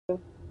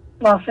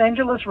Los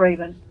Angeles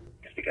Raven.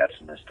 If you got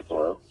some minutes to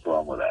blow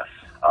them with us.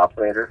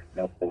 Operator,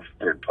 no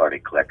third-party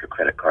collector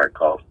credit card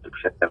calls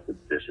accepted.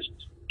 This is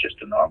just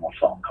a normal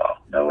phone call.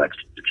 No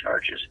extra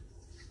charges.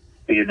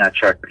 We do not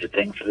charge a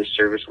thing for this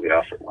service. We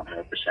offer it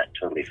 100%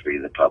 totally free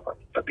to the public.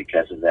 But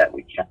because of that,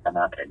 we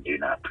cannot and do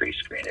not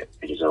pre-screen it.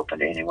 It is open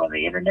to anyone on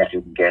the internet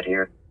who can get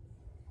here.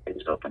 It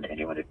is open to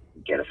anyone who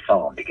can get a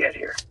phone to get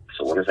here.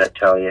 So what does that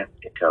tell you?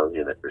 It tells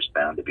you that there's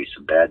bound to be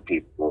some bad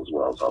people as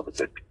well as all the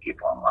good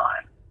people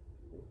online.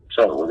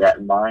 So with that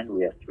in mind,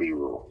 we have 3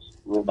 rules.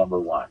 Rule number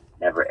 1,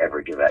 never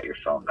ever give out your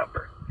phone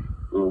number.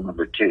 Rule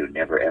number 2,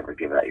 never ever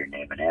give out your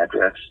name and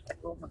address. And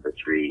rule number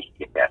 3,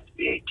 you have to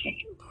be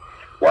 18.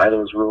 Why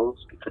those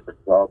rules? Because it's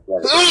all here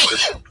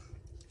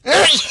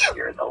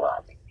in the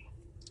lobby.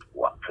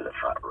 1 for the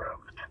front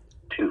room,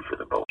 2 for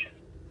the boat.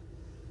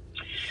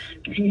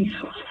 Jesus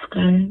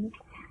Christ.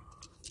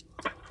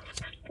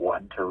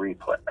 1 to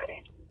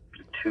replay,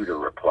 2 to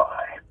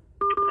reply.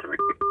 3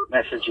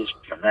 messages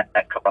from that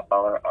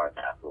caller are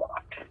now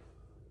blocked.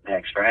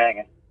 Thanks for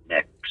hanging.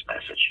 Next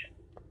message.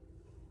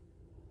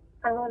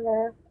 I would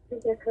love to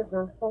get to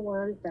know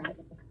someone that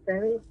is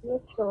very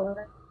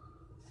mature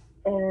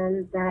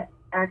and that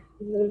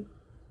actually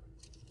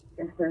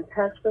is in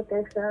touch with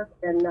themselves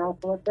and know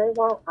what they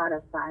want out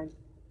of life.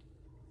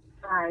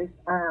 Guys,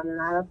 I am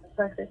not a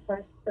perfect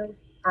person.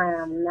 I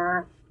am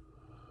not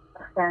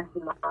a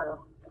fashion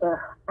model, but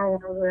I am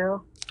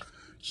real.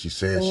 She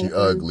said she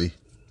ugly.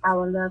 I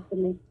would love to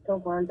meet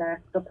someone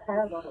that's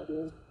compatible with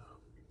me.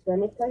 Let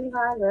me tell you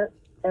how I look,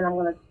 and I'm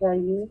going to tell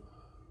you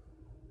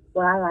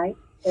what I like,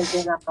 and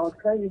then I will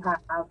tell you how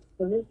I'll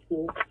reach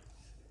you.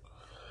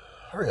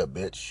 Hurry up,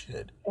 bitch.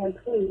 Shit. And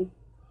please,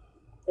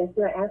 if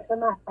you answer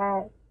my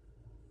ad,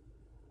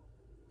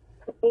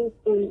 please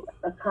be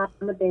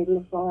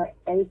accommodating for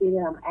anything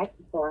that I'm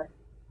asking for,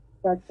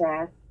 such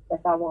as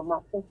if I want my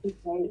pussy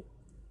paid,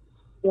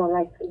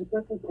 like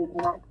people do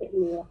not get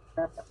me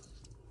up.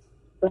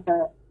 But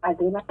I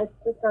do like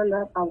to turn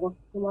up. I want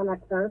someone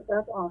that turns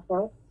up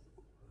also.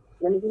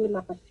 Let me give you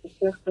my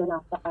description.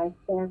 I'm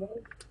 5'7".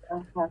 I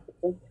have a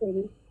big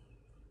titty.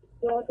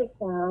 Georgia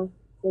town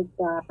with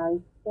guys,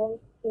 so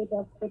straight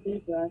up to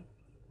be dressed.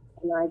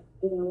 And I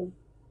do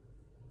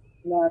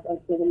love a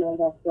gentleman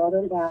that's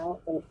rolling down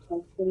and it's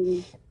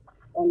constantly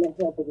on the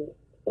head of it.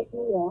 Pick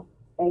me up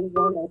and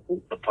run at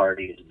it. The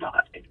party is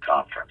not in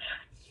conference.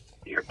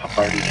 Your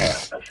party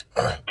has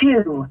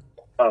 2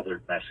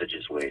 other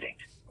messages waiting.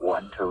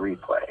 1 to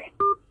replay.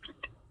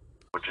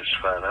 We'll just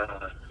find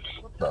out.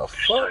 What the Just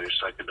tell fuck? your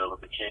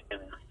psychedelic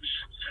mechanics.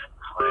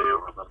 Play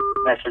over the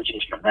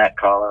Messages from that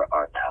caller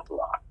are now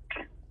blocked.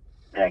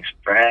 Thanks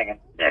for hanging.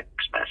 Next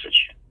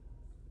message.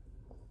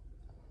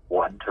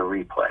 1 to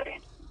replay.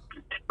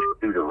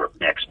 2 to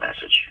next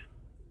message.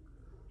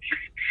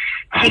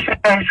 Hey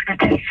guys, got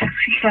that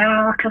sexy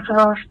sound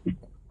because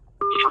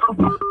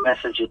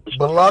Messages from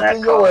Blocking that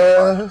your caller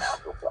are ass.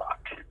 now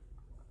blocked.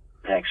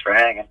 Thanks for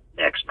hanging.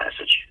 Next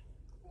message.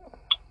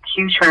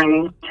 Q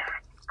train.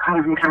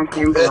 Calling from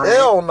Compton.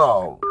 Hell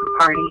no.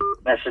 Party.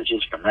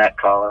 Messages from that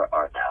caller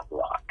are now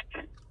blocked.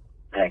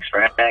 Thanks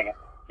for hanging.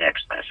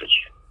 Next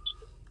message.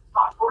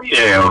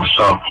 yeah,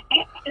 so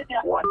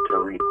 1 to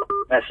replay.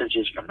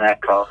 Messages from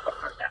that caller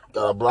are now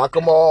Gotta block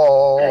them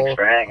all. Thanks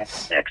for hanging.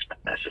 Next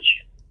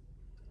message.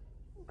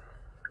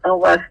 Oh,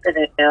 what's the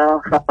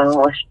deal? I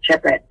was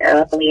tripping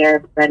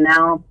earlier, but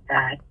now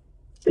that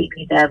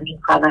BPW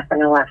calling from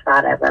the west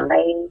side of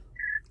LA.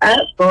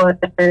 Up for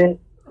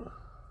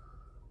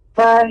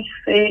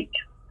 5'6",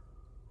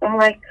 I'm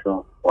like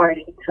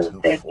 240,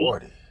 250.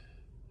 240.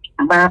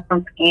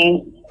 Brown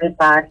skin, good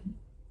body,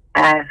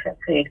 ass at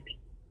 50.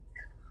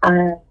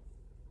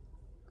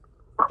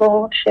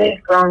 Cool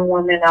shit, grown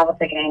woman. I was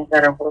thinking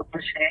that are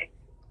bullshit.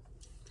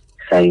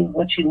 Say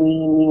what you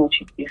mean what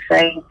you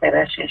say. Say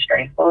that shit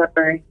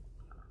straightforward.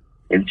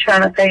 If you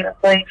trying to say the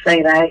place,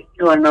 say that.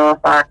 You will know if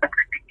I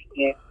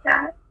get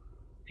that.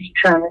 If you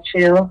trying to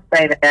chill,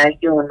 say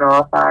that. You will know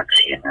if I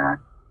get that.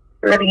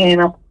 Really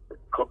ain't no.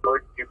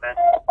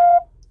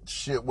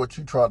 Shit, what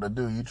you trying to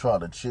do? You trying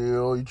to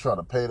chill? You trying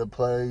to pay to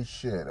play?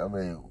 Shit, I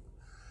mean,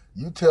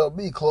 you tell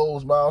me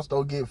closed mouths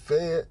don't get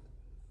fed.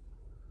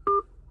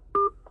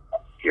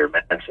 Your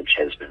message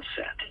has been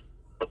sent.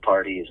 The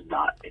party is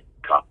not in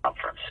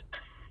conference.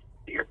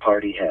 Your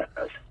party has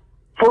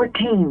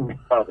 14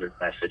 other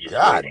messages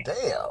God waiting.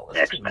 damn.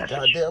 Next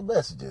message. Goddamn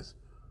messages.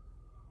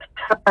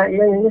 Hi,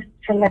 Mr.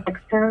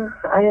 Next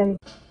I am.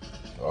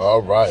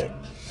 All right.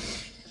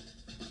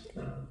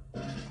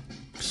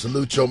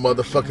 Salute your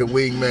motherfucking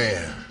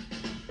wingman.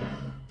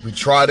 We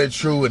tried and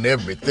true in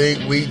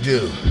everything we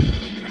do.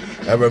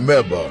 And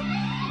remember,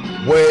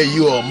 wear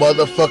you a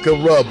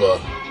motherfucking rubber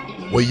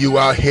when you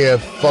out here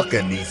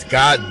fucking these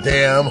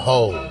goddamn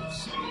hoes.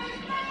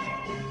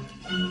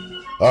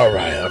 All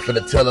right, I'm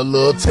finna tell a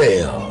little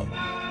tale.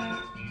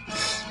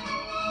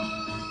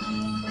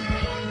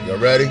 You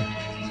ready?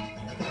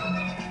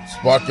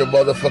 Spark your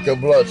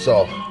motherfucking blunts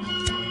off.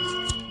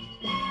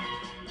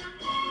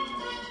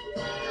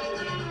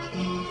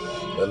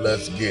 And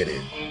let's get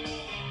it.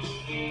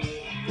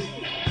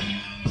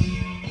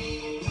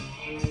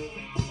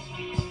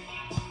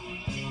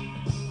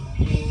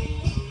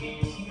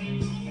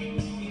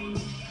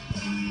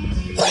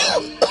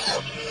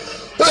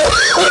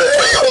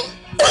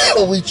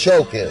 we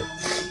choking,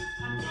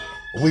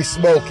 we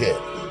smoking,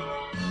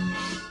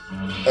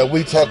 and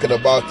we talking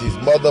about these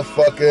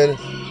motherfucking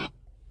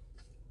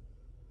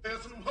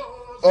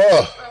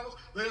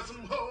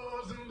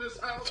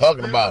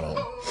talking about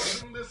them.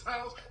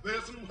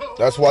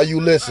 That's why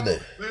you listening.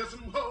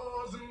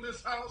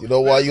 You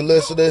know why you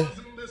listening?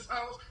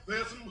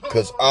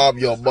 Because I'm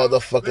your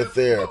motherfucking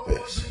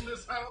therapist.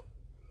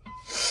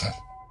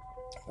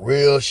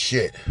 Real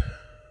shit.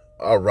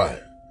 All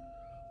right.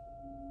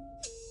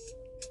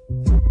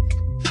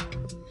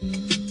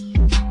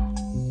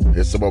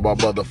 Here's some of my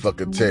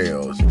motherfucking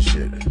tales and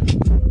shit.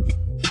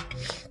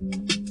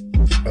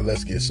 And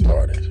let's get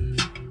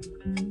started.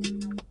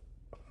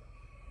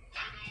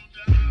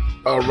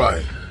 All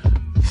right.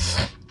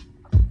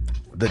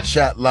 The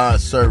chat line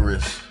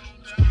service,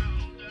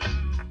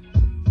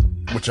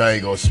 which I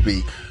ain't gonna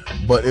speak,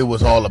 but it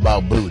was all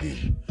about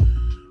booty.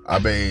 I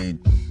mean,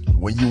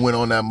 when you went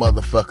on that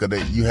motherfucker,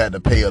 that you had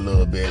to pay a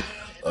little bit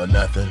or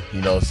nothing,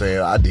 you know what I'm saying?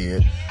 I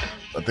did.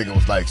 I think it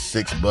was like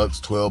 $6,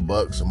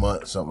 $12 a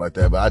month, something like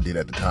that. But I did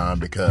at the time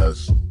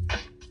because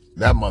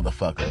that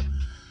motherfucker,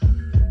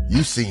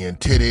 you seeing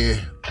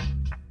titty,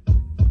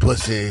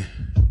 pussy,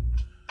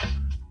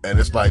 and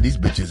it's like these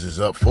bitches is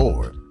up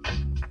for it.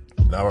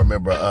 And I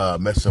remember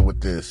messing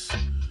with this.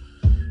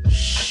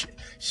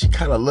 She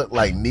kind of looked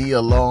like Nia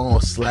Long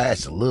 /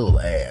 Lil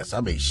Ass. I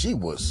mean, she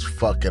was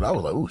fucking. I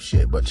was like, oh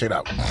shit. But check it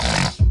out.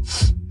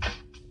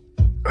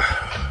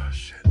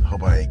 Shit.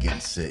 Hope I ain't getting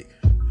sick.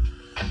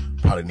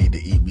 Probably need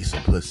to eat me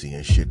some pussy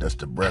and shit. That's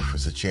the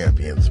breakfast of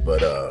champions.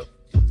 But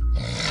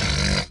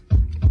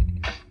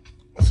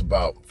it's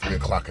about 3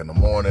 o'clock in the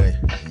morning.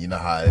 You know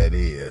how that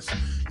is.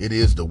 It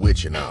is the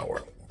witching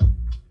hour,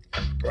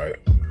 right?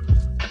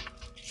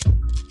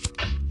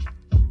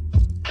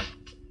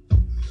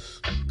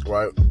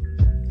 Right.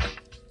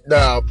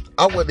 Now,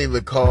 I wouldn't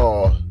even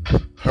call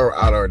her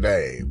out her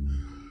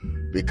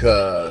name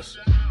because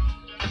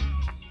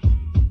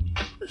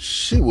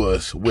she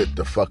was with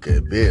the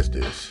fucking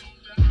business.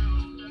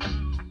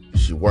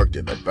 She worked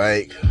in the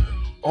bank.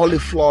 Only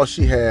flaw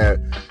she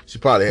had, she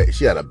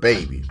had a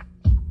baby,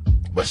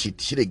 but she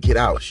didn't get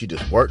out. She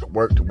just worked.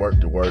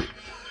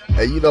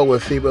 And you know when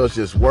females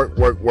just work,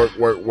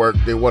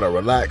 they want to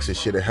relax and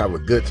shit and have a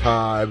good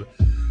time.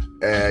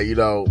 And you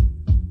know,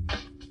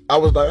 I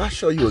was like, I'll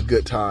show you a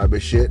good time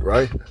and shit,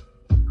 right?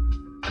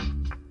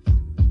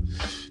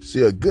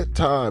 See, a good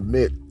time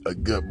meant a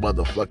good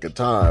motherfucking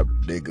time,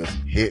 niggas.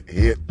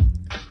 Hit.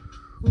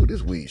 Ooh,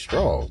 this weed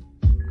strong,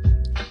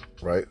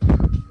 right?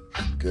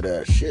 Good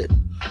ass shit.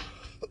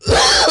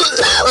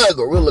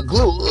 Gorilla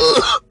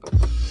Glue.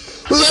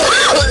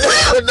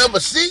 Number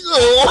single.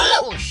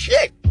 Oh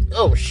shit.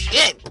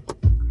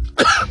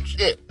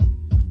 Shit.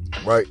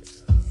 Right.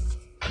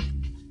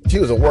 She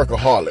was a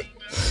workaholic.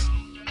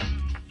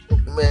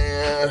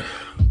 Man,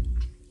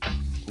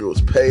 it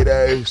was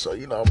payday, so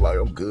you know, I'm like,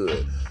 I'm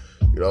good.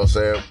 You know what I'm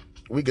saying?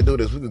 We could do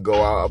this. We could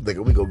go out. I'm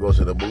thinking we could go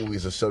to the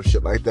movies or some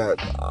shit like that.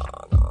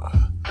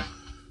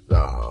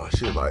 Nah.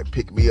 She was like,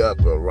 pick me up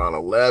around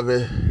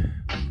 11,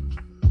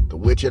 the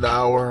witching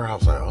hour. I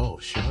was like, oh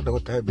shit, I know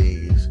what that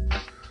means.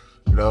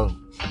 You know,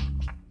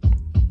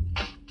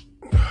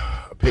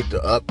 I picked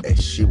her up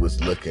and she was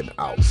looking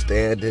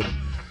outstanding.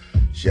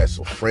 She had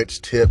some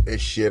French tip and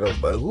shit. I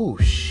was like, ooh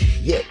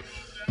shit.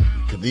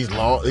 Cause these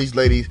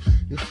ladies,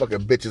 these fucking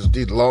bitches,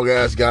 these long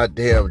ass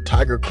goddamn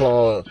tiger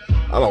claw,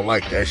 I don't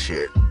like that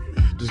shit.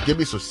 Just give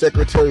me some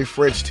secretary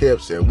French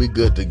tips and we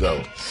good to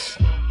go.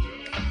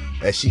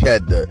 And she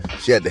had the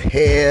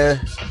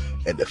hands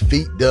and the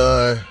feet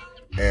done,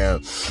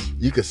 and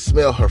you could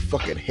smell her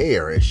fucking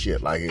hair and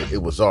shit like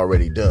it was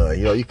already done.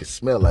 You know, you could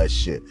smell that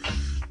shit.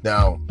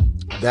 Now,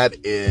 that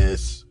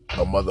is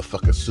a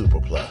motherfucking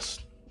super plus.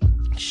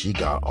 She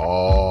got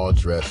all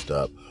dressed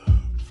up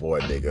for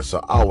a nigga.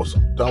 So I was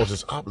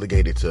just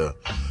obligated to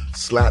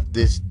slap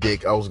this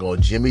dick. I was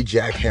gonna Jimmy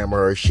jackhammer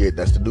her shit.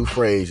 That's the new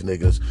phrase,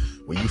 niggas.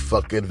 When you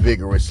fucking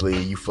vigorously,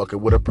 you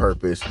fucking with a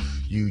purpose,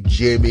 you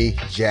Jimmy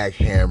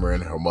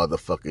jackhammering her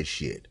motherfucking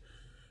shit.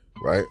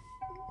 Right?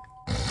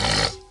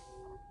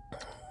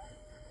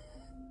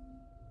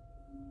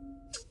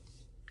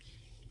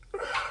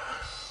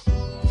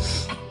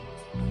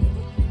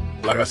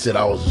 Like I said,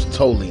 I was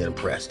totally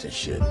impressed and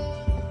shit.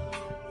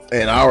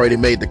 And I already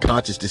made the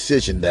conscious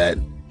decision that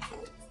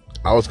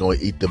I was going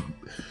to eat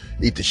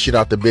the shit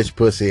out the bitch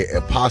pussy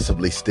and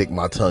possibly stick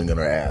my tongue in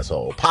her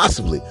asshole.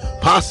 Possibly,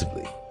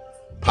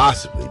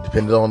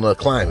 depending on the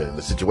climate and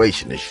the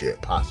situation and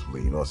shit.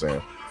 Possibly, you know what I'm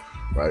saying?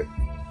 Right?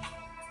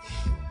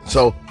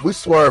 So we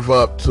swerve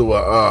up to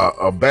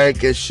a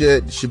bank and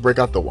shit. She break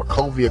out the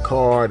Wachovia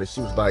card and she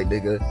was like,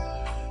 nigga,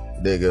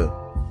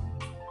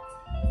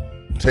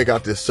 take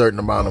out this certain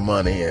amount of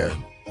money and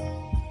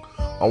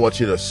I want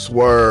you to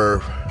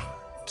swerve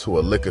to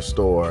a liquor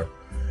store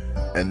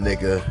and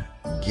nigga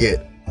get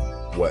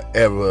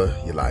whatever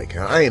you like.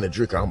 I ain't a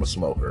drinker, I'm a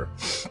smoker.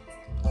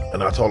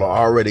 And I told her I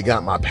already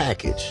got my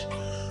package,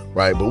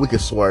 right? But we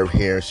could swerve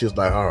here. And she was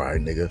like, all right,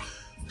 nigga,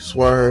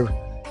 swerve,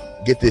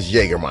 get this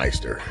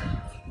Jägermeister.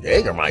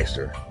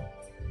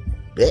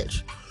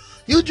 Bitch.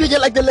 You drink it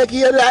like the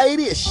lucky of the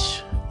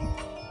ladies.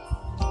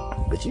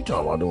 Bitch, you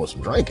talking about doing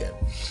some drinking.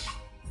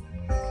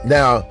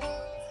 Now,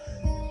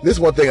 this is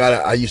one thing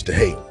I used to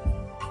hate.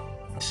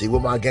 See,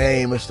 with my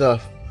game and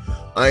stuff,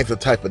 I ain't the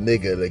type of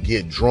nigga that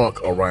get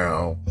drunk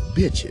around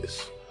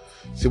bitches.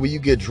 See, when you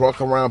get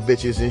drunk around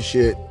bitches and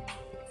shit,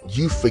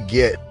 you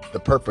forget the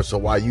purpose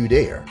of why you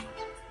there.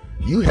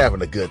 You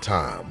having a good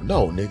time.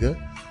 No, nigga.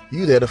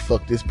 You there to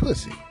fuck this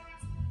pussy.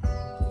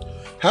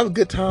 Have a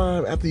good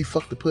time after you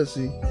fuck the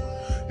pussy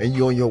and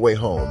you on your way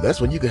home. That's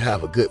when you can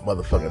have a good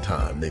motherfucking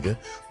time, nigga.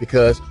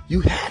 Because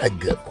you had a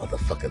good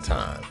motherfucking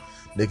time,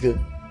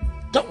 nigga.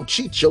 Don't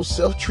cheat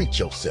yourself, treat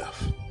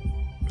yourself.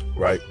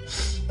 Right?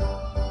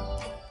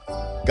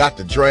 Got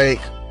the drink.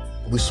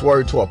 We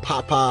swerved to a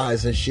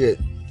Popeyes and shit.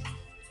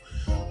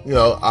 You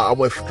know, I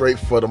went straight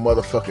for the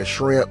motherfucking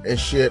shrimp and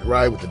shit,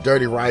 right? With the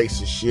dirty rice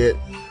and shit.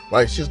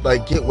 Right? It's just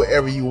like, get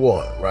whatever you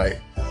want, right?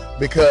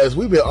 Because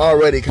we've been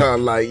already kind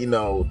of like, you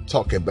know,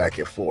 talking back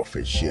and forth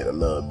and shit a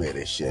little bit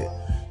and shit.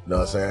 You know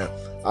what I'm saying?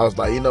 I was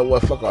like, you know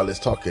what? Fuck all this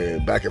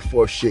talking back and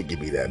forth shit. Give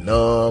me that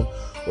numb.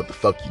 What the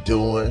fuck you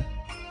doing?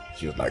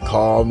 She was like,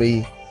 call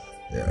me.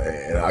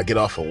 And I get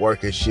off of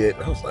work and shit.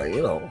 And I was like,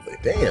 you know,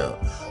 damn.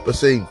 But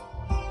see,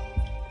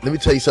 let me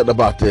tell you something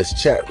about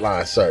this chat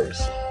line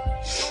service.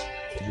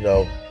 You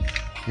know,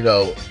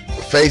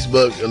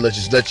 Facebook will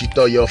just let you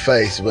throw your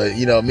face. But,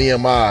 you know, me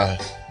and my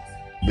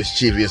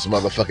mischievous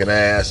motherfucking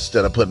ass,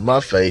 instead of putting my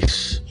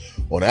face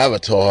on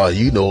Avatar,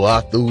 you know,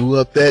 I threw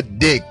up that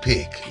dick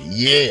pic.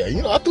 Yeah,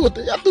 you know, I threw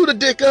the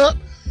dick up.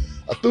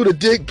 I threw the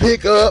dick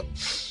pic up.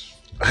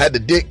 I had the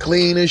dick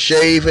clean and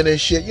shaving and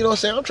shit. You know what I'm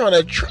saying? I'm trying to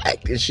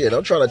attract and shit.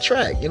 I'm trying to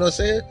track. You know what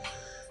I'm saying?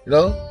 You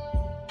know?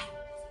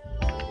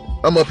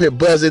 I'm up here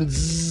buzzing.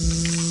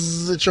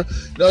 You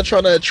know,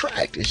 trying to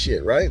attract and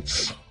shit,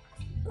 right?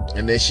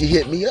 And then she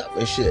hit me up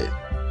and shit.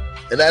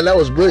 And that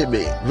was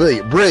really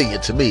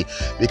brilliant to me.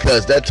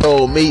 Because that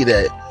told me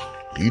that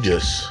you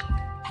just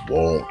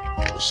want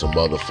some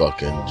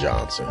motherfucking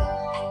Johnson.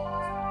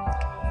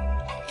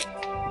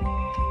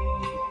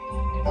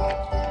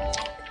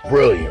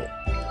 Brilliant.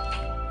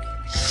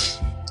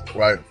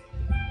 Right?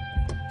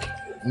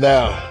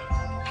 Now,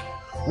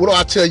 what do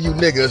I tell you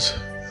niggas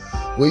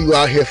when you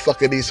out here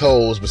fucking these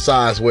hoes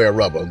besides wear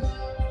rubber?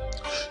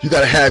 You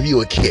gotta have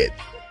you a kit,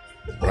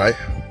 right?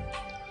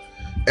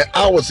 And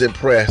I was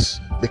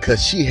impressed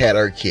because she had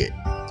her kit.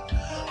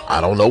 I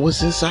don't know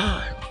what's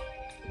inside,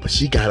 but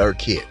she got her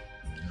kit.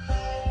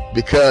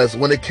 Because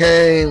when it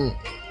came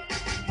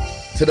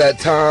to that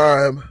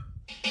time,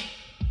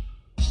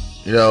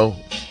 you know,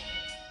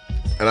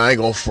 and I ain't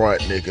gonna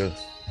front, nigga,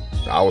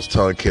 I was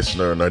tongue kissing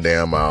her in her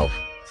damn mouth.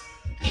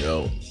 You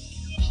know,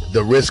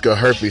 the risk of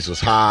herpes was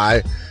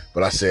high,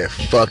 but I said,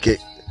 fuck it.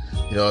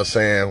 You know what I'm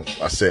saying?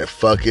 I said,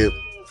 fuck it.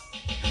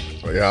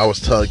 Yeah, I was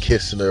tongue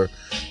kissing her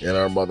in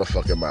her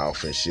motherfucking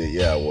mouth and shit.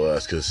 Yeah, I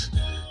was. Because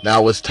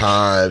now it's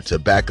time to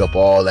back up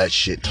all that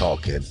shit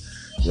talking.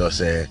 You know what I'm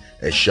saying?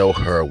 And show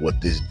her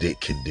what this dick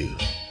can do.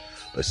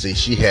 But see,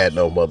 she had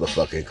no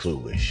motherfucking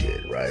clue and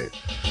shit, right?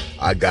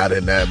 I got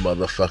in that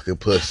motherfucking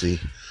pussy,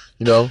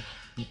 you know?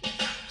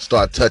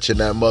 Start touching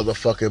that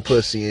motherfucking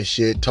pussy and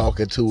shit,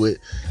 talking to it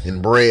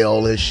in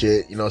braille and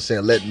shit, you know what I'm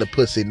saying? Letting the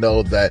pussy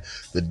know that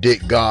the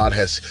dick god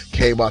has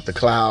came out the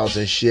clouds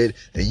and shit,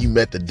 and you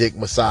met the dick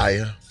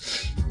messiah.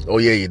 Oh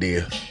yeah, you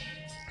did.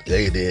 Yeah,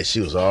 you did. She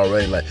was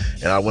already like,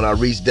 and when I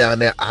reached down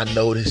there, I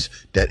noticed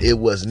that it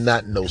was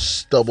not no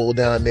stubble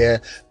down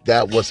there.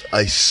 That was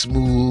a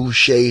smooth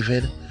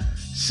shaving.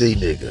 See,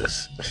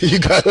 niggas, you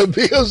gotta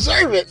be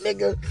observant,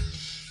 nigga.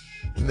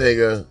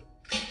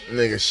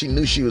 Nigga, she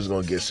knew she was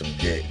gonna get some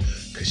dick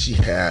because she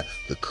had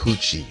the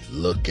coochie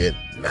looking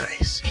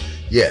nice.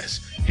 Yes,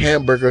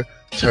 hamburger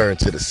turned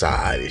to the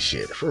side and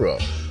shit. For real.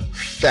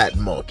 Fat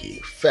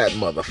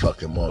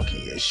motherfucking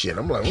monkey and shit.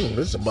 I'm like,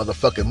 this is a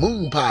motherfucking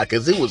moon pie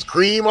because it was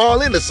cream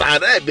all in the side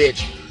of that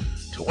bitch.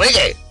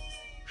 Twinkie.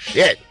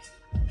 Shit.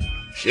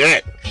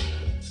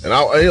 And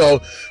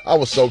I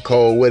was so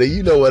cold with it.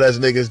 You know what us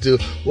niggas do?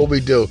 What we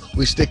do?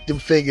 We stick them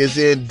fingers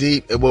in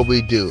deep, and what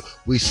we do?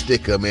 We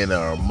stick them in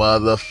our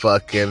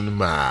motherfucking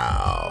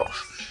mouth.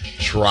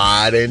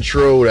 Tried and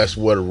true. That's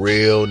what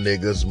real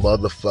niggas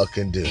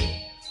motherfucking do.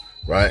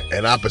 Right?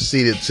 And I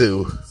proceeded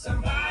to.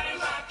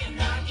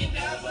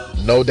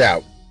 No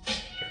doubt.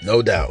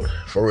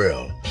 For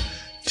real.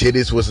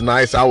 Titties was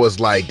nice. I was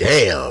like,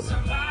 damn.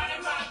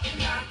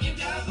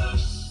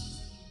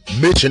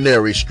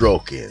 Missionary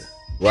stroking.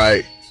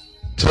 Right?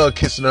 Tongue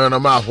kissing her in her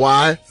mouth.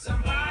 Why?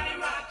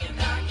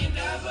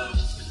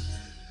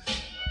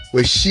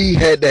 When she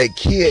had that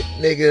kid,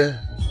 nigga,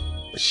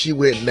 she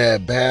went in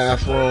that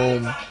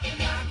bathroom,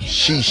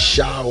 she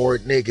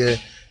showered,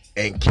 nigga,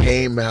 and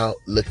came out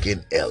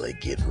looking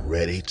elegant,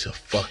 ready to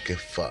fucking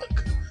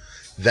fuck.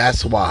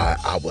 That's why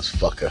I was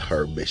fucking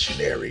her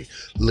missionary,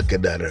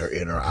 looking at her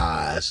in her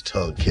eyes,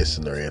 tongue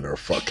kissing her in her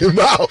fucking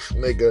mouth,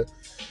 nigga.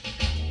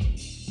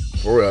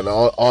 For real,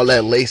 all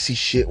that lacy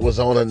shit was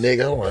on a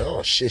nigga. I'm like,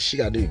 oh shit, she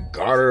got the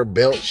garter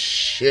belt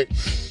shit.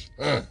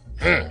 Fuck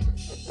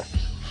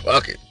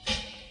it.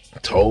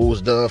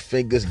 toes done,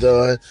 fingers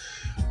done.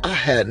 I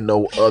had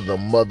no other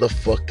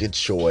motherfucking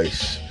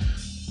choice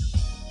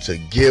to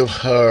give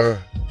her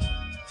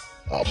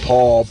a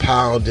paw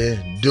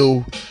pounding,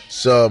 do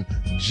some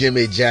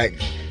Jimmy Jack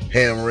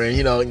hammering,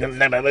 you know,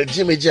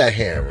 Jimmy Jack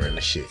hammering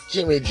and shit.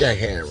 Jimmy Jack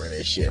hammering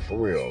and shit, for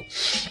real.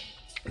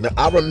 Now,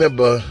 I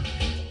remember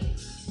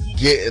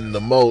getting the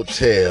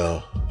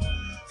motel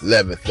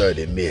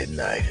 11:30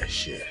 midnight and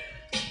shit.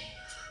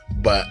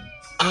 But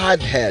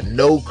I'd had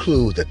no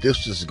clue that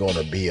this was going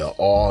to be an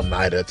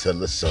all-nighter till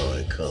the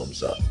sun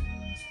comes up.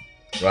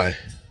 Right?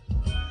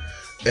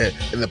 And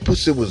the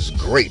pussy was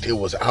great. It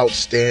was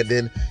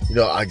outstanding. You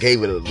know, I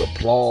gave it an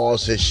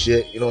applause and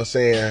shit. You know what I'm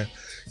saying?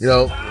 You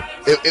know,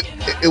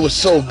 it was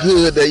so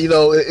good that, you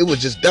know,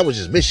 that was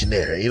just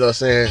missionary. You know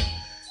what I'm saying?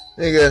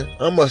 Nigga,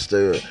 I must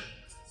have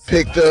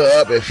picked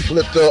her up and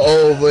flipped her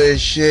over and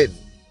shit.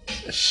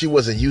 She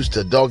wasn't used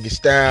to doggy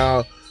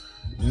style.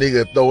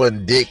 Nigga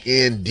throwing dick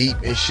in deep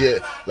and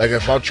shit. Like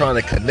if I'm trying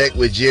to connect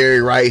with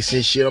Jerry Rice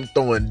and shit, I'm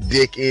throwing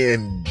dick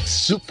in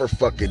super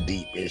fucking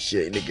deep and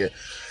shit, nigga.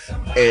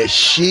 And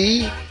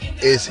she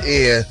is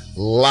in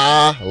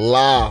la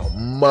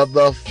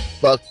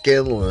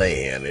motherfucking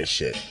land and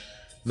shit.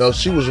 No,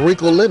 she was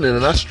wrinkled linen,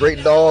 and I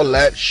straightened all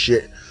that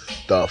shit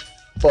the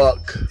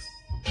fuck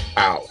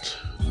out,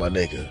 my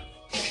nigga.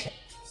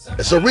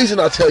 It's the reason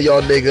I tell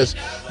y'all niggas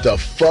to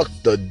fuck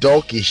the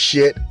donkey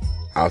shit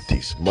out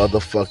these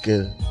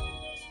motherfucking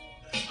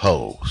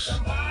hoes.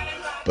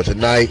 But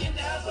tonight,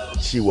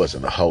 she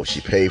wasn't a hoe.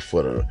 She paid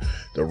for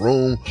the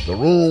room. The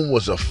room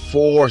was a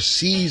Four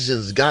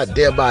Seasons,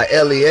 goddamn, by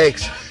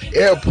LAX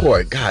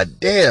airport.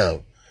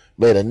 Goddamn.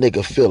 Made a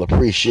nigga feel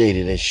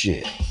appreciated and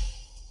shit.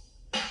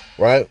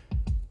 Right?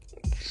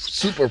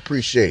 Super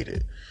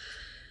appreciated.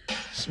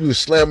 We was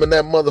slamming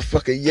that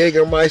motherfucking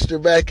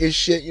Jägermeister back and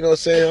shit, you know what I'm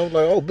saying? I'm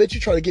like, oh, bitch,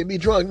 you trying to get me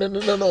drunk? No,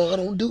 I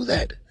don't do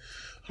that.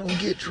 I don't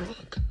get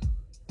drunk.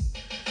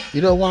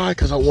 You know why?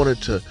 Because I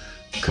wanted to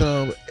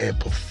come and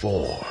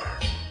perform.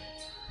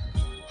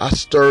 I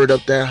stirred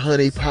up that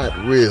honey pot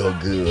real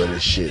good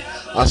and shit.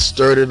 I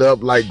stirred it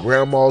up like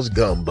grandma's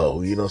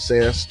gumbo, you know what I'm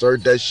saying? I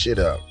stirred that shit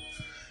up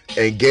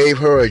and gave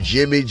her a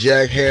Jimmy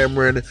Jack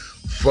hammering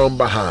from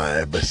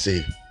behind. But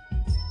see,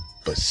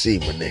 my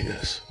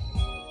niggas.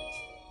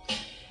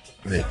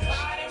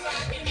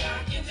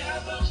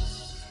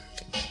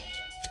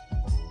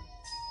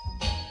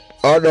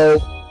 I know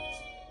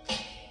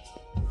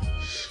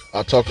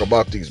I talk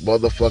about these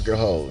motherfucking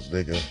hoes,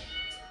 nigga,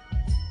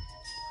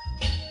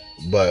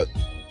 but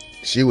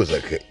she was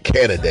a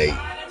candidate.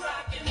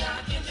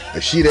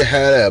 If she didn't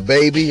have a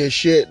baby and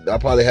shit, I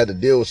probably had to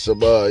deal with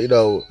some, you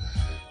know,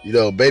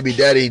 baby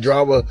daddy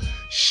drama.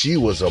 She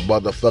was a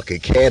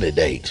motherfucking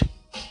candidate.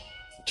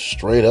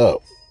 Straight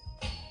up.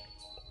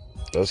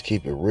 Let's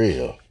keep it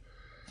real.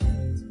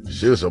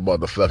 She was a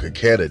motherfucking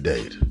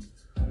candidate.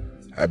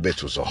 That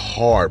bitch was a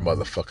hard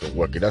motherfucking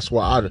worker. That's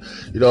why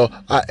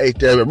I ate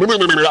that.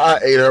 I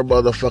ate her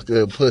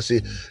motherfucking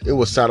pussy. It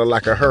was sounding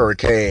like a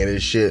hurricane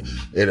and shit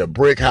in a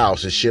brick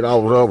house and shit. I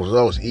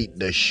was eating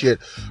the shit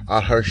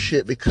out her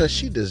shit because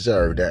she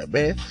deserved that,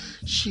 man.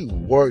 She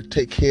worked,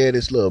 take care of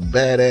this little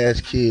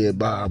badass kid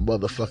by her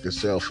motherfucking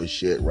self and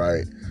shit,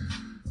 right?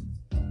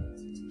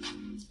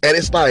 And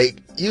it's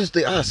like,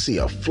 usually I see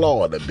a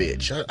flaw in a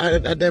bitch.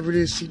 I never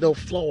did see no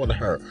flaw in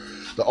her.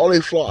 The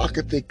only flaw I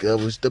could think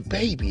of was the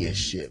baby and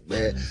shit,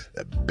 man.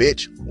 The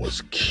bitch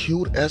was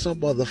cute as a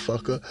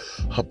motherfucker.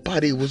 Her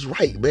body was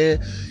right,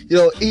 man. You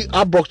know,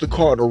 I broke the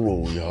cardinal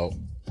rule, y'all.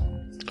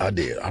 I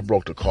did. I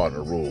broke the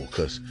cardinal rule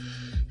because,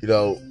 you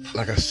know,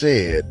 like I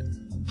said,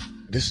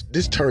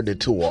 this turned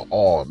into an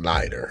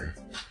all-nighter.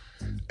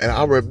 And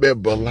I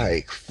remember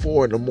like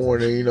 4 in the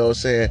morning, you know what I'm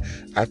saying?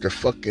 After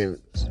fucking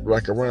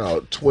like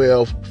around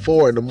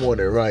 4 in the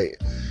morning, right?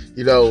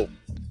 You know,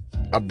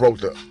 I broke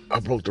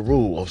the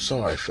rule. I'm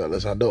sorry,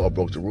 fellas. I know I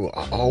broke the rule.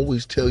 I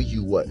always tell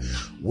you what,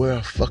 wear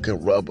a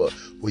fucking rubber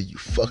when you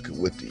fucking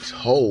with these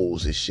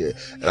hoes and shit.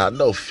 And I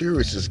know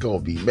Furious is gonna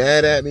be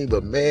mad at me,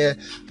 but man,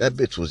 that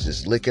bitch was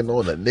just licking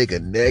on a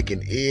nigga neck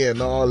and ear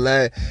and all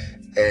that,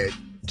 and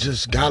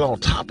just got on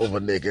top of a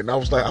nigga. And I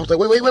was like,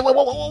 wait,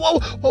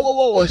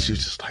 whoa. And she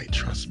was just like,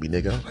 trust me,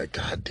 nigga. I was like,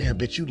 God damn,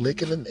 bitch, you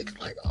licking a nigga?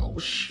 Like, oh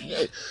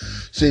shit.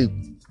 See,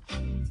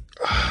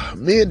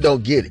 men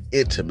don't get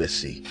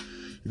intimacy.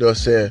 You know what I'm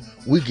saying?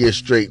 We get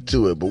straight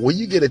to it. But when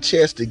you get a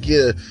chance to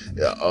get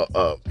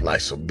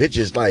like some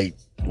bitches like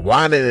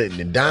whining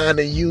and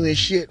dining you and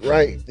shit,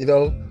 right? You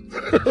know,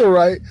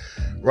 right?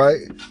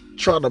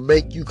 Trying to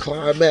make you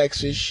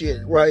climax and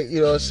shit, right?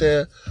 You know what I'm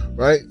saying?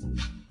 Right?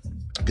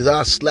 Because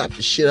I slapped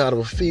the shit out of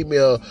a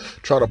female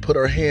trying to put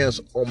her hands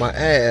on my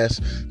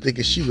ass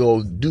thinking she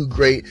gonna do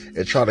great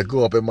and try to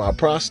go up in my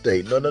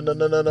prostate. No.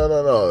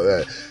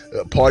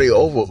 Party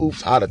over.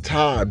 Oops, out of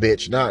time,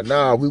 bitch.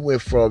 Nah, we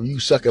went from you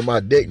sucking my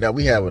dick. Now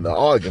we having an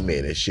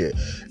argument and shit.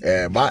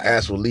 And my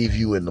ass will leave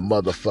you in the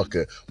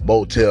motherfucking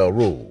motel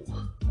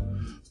room.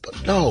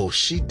 But no,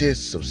 she did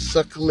some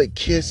suckling,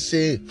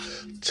 kissing,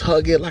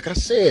 tugging. Like I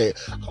said,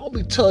 I don't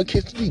be tongue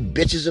kissing these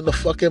bitches in the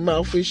fucking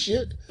mouth and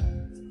shit.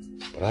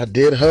 But I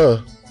did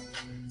her.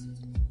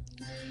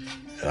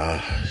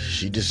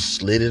 She just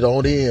slid it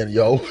on in,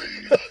 yo.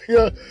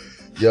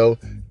 Yo.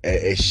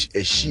 And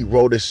she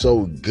wrote it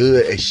so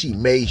good, and she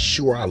made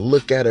sure I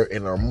look at her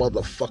in her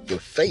motherfucking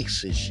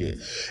face and shit.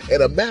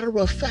 And a matter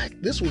of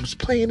fact, this was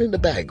playing in the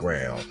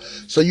background.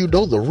 So you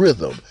know the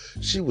rhythm.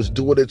 She was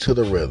doing it to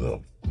the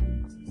rhythm.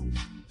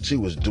 She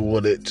was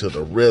doing it to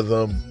the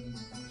rhythm.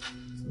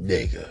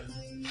 Nigga.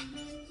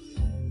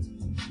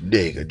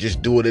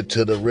 Just doing it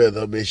to the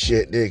rhythm and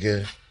shit,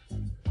 nigga.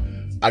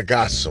 I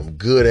got some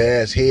good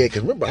ass head.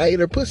 Cause remember, I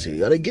ate her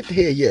pussy. I didn't get the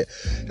head yet.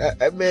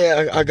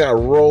 I got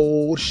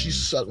rolled. She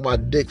sucked my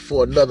dick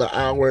for another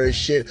hour and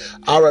shit.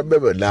 I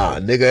remember,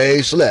 nigga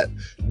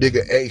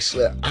ain't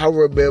slept. I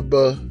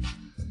remember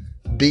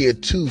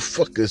being too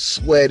fucking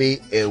sweaty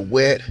and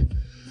wet.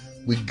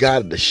 We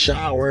got in the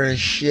shower and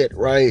shit,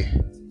 right?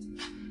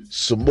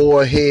 Some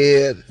more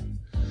head.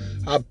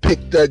 I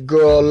picked that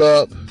girl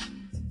up.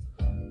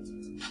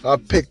 I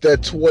picked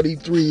that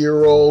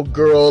 23-year-old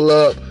girl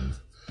up.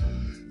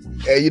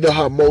 And you know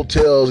how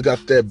motels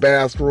got that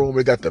bathroom,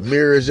 they got the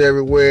mirrors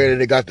everywhere,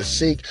 and they got the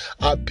sink.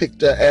 I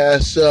picked her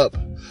ass up.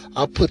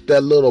 I put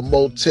that little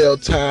motel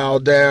towel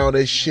down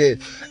and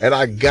shit, and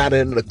I got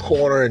in the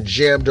corner and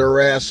jammed her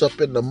ass up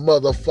in the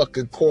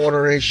motherfucking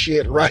corner and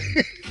shit, right?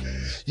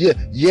 Yeah,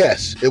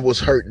 yes, it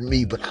was hurting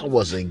me, but I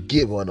wasn't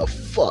giving a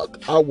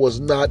fuck. I was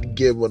not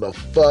giving a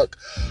fuck.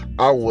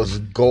 I was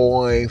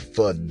going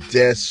for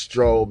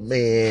Destro,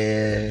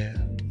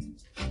 man.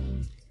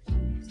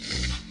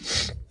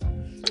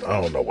 I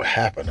don't know what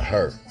happened to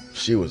her.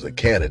 She was a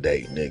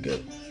candidate,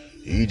 nigga.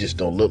 You just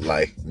don't look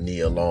like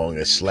Nia Long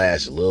and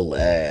Slash little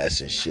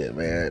ass and shit,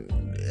 man.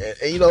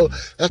 And you know,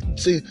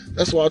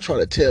 that's why I'm trying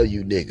to tell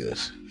you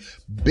niggas.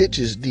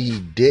 Bitches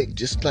need dick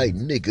just like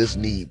niggas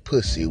need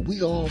pussy.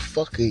 We all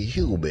fucking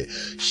human.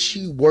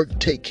 She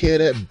worked, take care of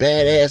that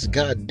badass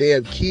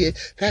goddamn kid.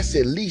 That's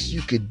the least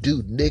you can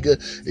do,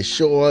 nigga, and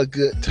show her a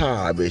good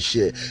time and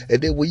shit.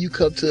 And then when you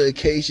come to the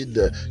occasion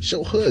to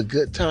show her a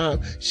good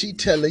time, she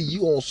telling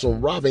you on some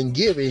robbing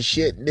giving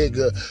shit,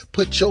 nigga.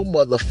 Put your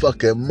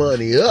motherfucking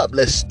money up.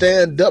 Let's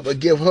stand up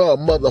and give her a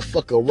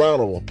motherfucking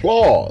round of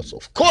applause.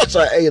 Of course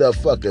I ate her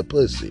fucking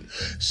pussy.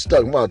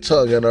 Stuck my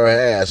tongue in her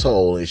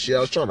asshole and shit.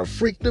 I was trying to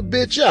freak the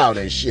bitch out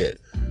and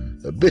shit.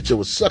 The bitch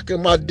was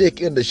sucking my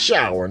dick in the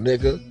shower,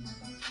 nigga.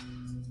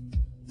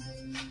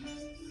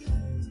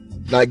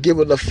 Not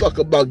giving a fuck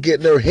about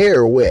getting her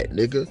hair wet,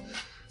 nigga.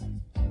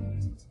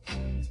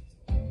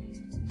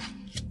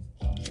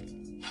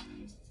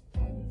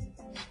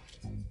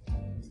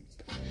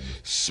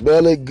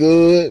 Smelling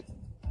good.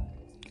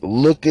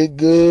 Looking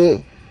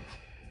good.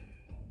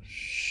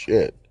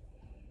 Shit.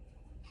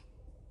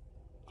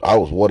 I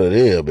was one of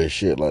them and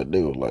shit. Like,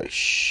 nigga was like,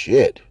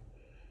 shit.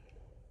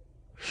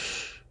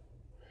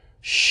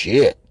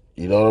 Shit.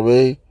 You know what I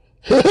mean?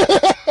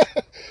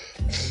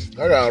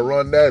 I gotta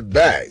run that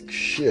back.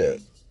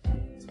 Shit.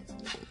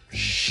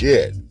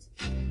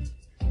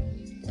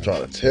 I'm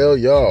trying to tell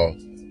y'all.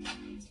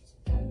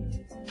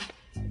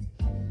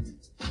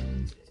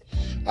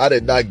 I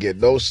did not get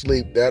no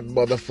sleep that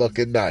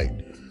motherfucking night.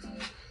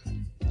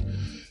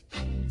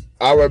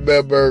 I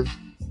remember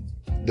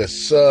the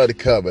sun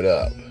coming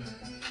up.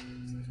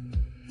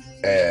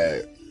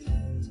 And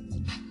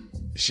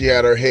she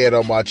had her head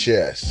on my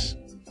chest.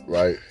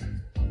 Right?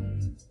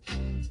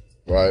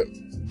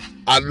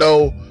 I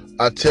know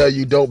I tell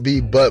you don't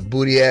be butt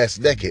booty ass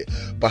naked,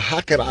 but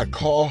how can I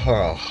call her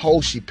a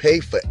hoe? She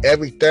paid for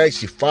everything.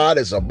 She fine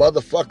as a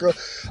motherfucker.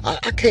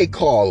 I can't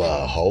call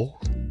her a hoe.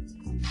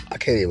 I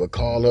can't even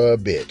call her a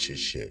bitch and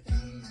shit.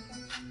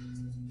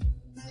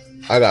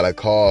 I gotta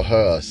call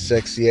her a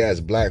sexy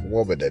ass black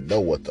woman that know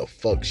what the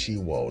fuck she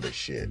want and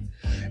shit.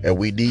 And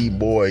we need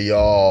more of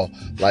y'all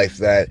like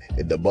that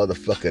in the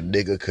motherfucking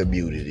nigga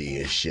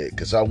community and shit.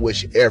 Cause I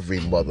wish every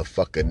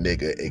motherfucking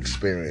nigga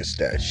experienced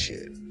that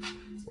shit.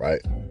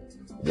 Right?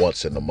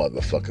 Once in the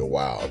motherfucking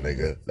while,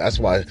 nigga. That's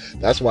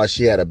why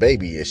she had a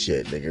baby and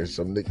shit, nigga.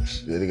 Some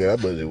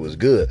nigga, that it was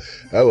good.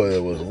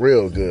 It was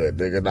real good,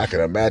 nigga. And I can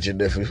imagine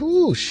if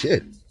ooh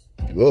shit.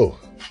 Whoa,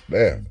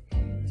 man.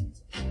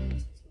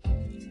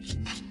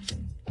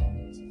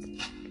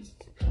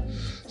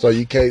 So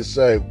you can't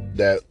say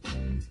that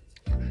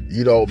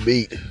you don't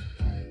meet,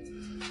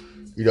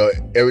 you know,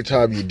 every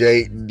time you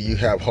date and you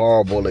have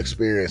horrible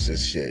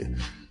experiences, shit.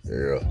 You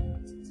know,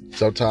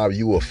 sometimes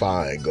you will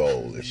find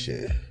gold and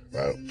shit,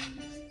 right?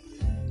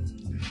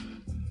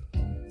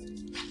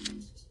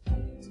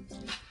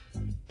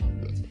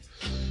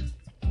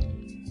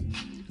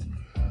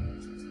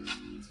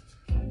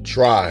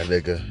 Try,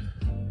 nigga.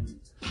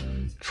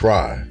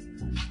 Try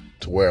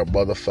to wear a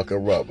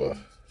motherfucking rubber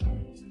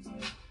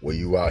when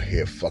you out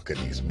here fucking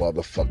these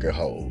motherfucking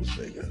hoes,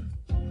 nigga.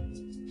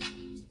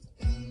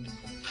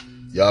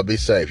 Y'all be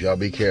safe. Y'all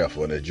be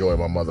careful and enjoy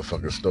my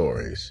motherfucking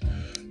stories.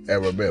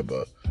 And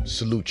remember,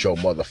 salute your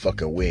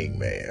motherfucking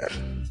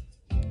wingman.